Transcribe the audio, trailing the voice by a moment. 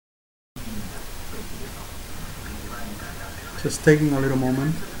Just taking a little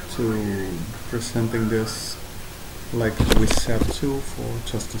moment to presenting this like we set to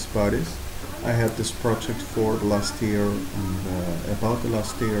for Justice Bodies. I had this project for the last year and about the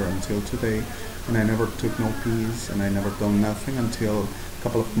last year until today, and I never took no peace and I never done nothing until a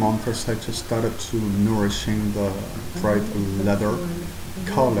couple of months I just started to nourishing the dried leather,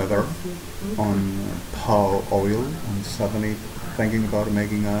 cow leather on palm oil, and suddenly thinking about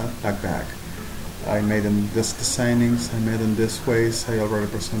making a backpack. I made them this designings, I made them this ways, I already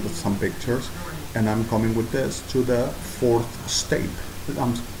presented some pictures, and I'm coming with this to the fourth step.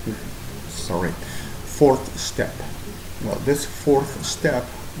 Fourth step. Well, this fourth step,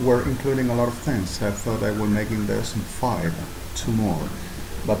 we're including a lot of things. I thought I was making this in 2 more.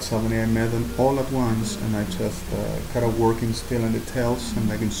 But suddenly I made them all at once, and I just kind of working still in details and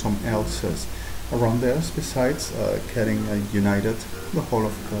making some else's around this, besides getting united the whole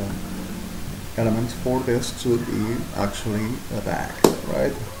of the elements for this to be actually a bag,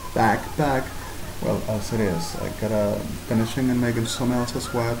 right? Back. Well, as it is, I gotta finishing and making some else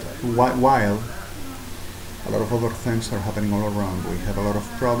as well, while a lot of other things are happening all around. We have a lot of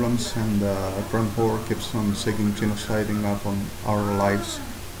problems, and Grand War keeps on seeking genociding up on our lives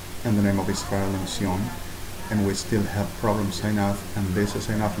in the name of Israel and Zion, and we still have problems enough, and this is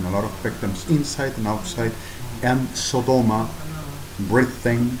enough, and a lot of victims inside and outside, and Sodoma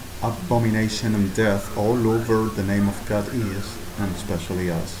breathing abomination and death all over the name of God is, and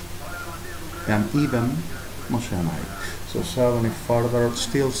especially us, and even Moshe and I. So suddenly further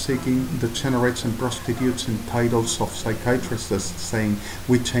still seeking degenerates and prostitutes in titles of psychiatrists, saying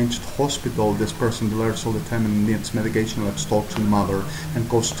we changed hospital, this person delirious all the time and needs medication, let's talk to mother, and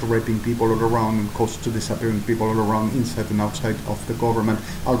goes to raping people all around, and goes to disappearing people all around inside and outside of the government.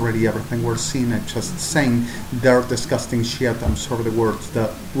 Already everything we're seeing and just saying their disgusting shit, I'm sorry the words,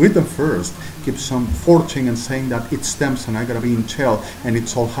 that with them first keeps on forging and saying that it's them and I gotta be in jail, and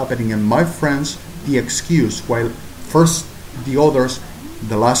it's all happening. And my friends, the excuse, while first the others,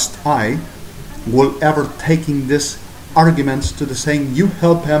 the last I, will ever taking these arguments to the saying you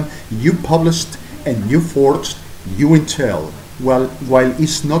help him, you published and you forged, you in jail. Well, while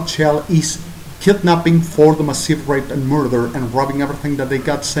it's not jail, it's kidnapping for the massive rape and murder and robbing everything that they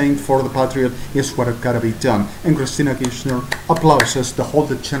got, saying for the patriot is what gotta be done. And Christina Kirchner applauses the whole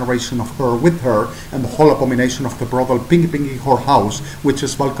generation of her with her, and the whole abomination of the brothel Pinky whorehouse, which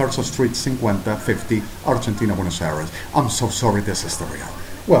is Valcarce Street 50, Argentina, Buenos Aires. I'm so sorry, this is the real.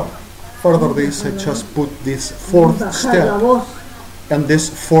 Well, further this, I just put this fourth step, and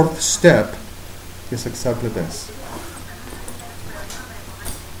this fourth step is exactly this.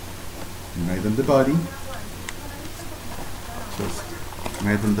 Made in the body, just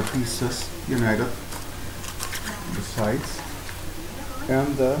made in the pieces, united, the sides,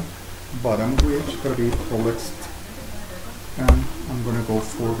 and the bottom, which gonna be polished, and I'm gonna go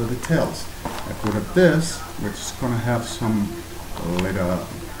for the details. I put up this, which is gonna have some little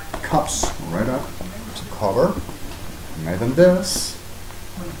cups right up to cover, made in this,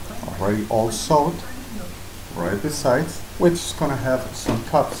 already all sewed, right besides, which is gonna have some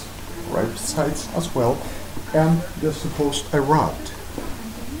cups right sides as well, and they're supposed I wrapped.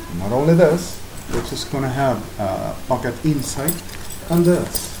 Not only this, which is gonna have a pocket inside, and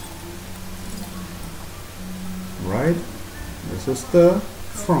this. Right? This is the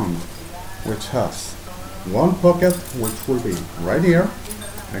front, which has one pocket, which will be right here.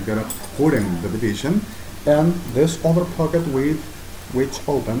 I'm gonna put in the division, and this other pocket with which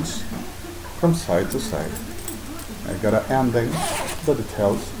opens from side to side. I gotta ending the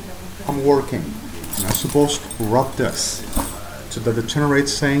details. I'm working, and I'm supposed to wrap this to the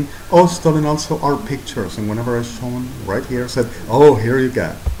degenerates saying, oh, stolen also our pictures, and whenever I show them right here, said, oh, here you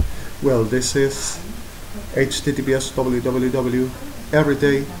go. Well, this is https www, every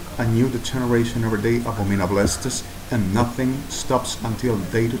day a new degeneration, every day abominable estes, and nothing stops until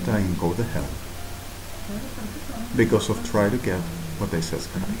day to day and go to hell, because of try to get what they say is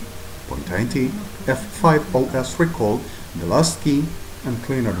going to be. Point INT, F5OS recall, the last key, and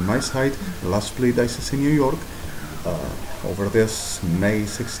cleaner on my side, the last BLYTT ISIS in New York, over this May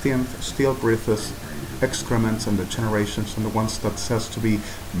 16th, still breathes excrements and the generations and the ones that says to be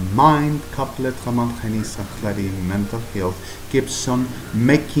mind, couplet, mental health, keeps on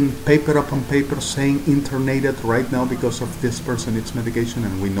making paper upon paper saying internated right now because of this person needs medication,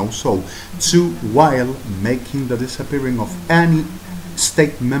 and we know so, to while making the disappearing of any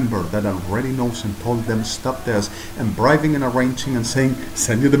state member that already knows and told them stop this, and bribing and arranging and saying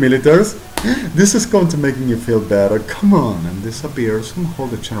send you the militaries, this is going to making you feel better, come on, and disappears and Hall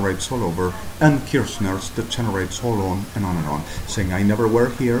degenerates all over, and Kirchner's degenerates all on and on and on, saying I never were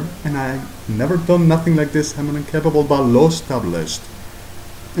here and I never done nothing like this, I'm an incapable, but law established.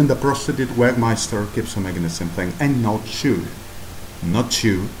 And the prostitute Wegmeister keeps on making the same thing, and not you,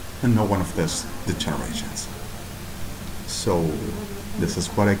 and no one of these degenerations. So this is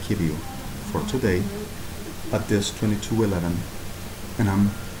what I give you for today at this 2211, and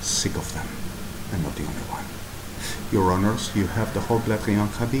I'm sick of them, and not the only one. Your honors, you have the whole BLYTT en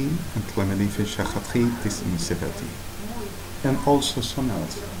Khabib and Clemeni Fischer-Khatri, and also some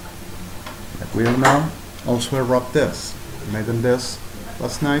else. Like we are now, also I wrote this, made them this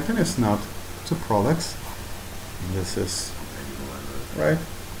last night, and it's not two products. This is right,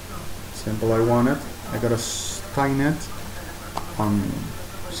 simple I want it. I gotta stain it on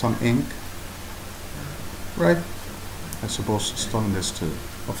some ink, right? I suppose stone this too,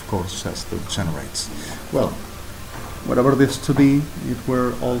 of course, as the generates. Well, whatever this to be, it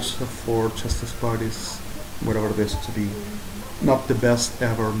were also for justice parties, whatever this to be, not the best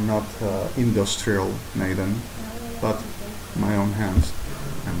ever, not industrial maiden, but my own hands,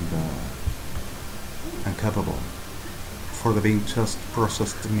 and capable for the being just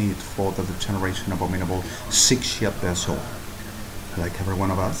processed meat for the degeneration abominable 6 years old. Like every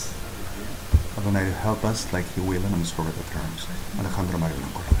one of us, Adonai help us like he will and on his the terms. Alejandro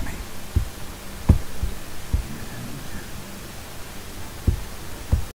BLANCO.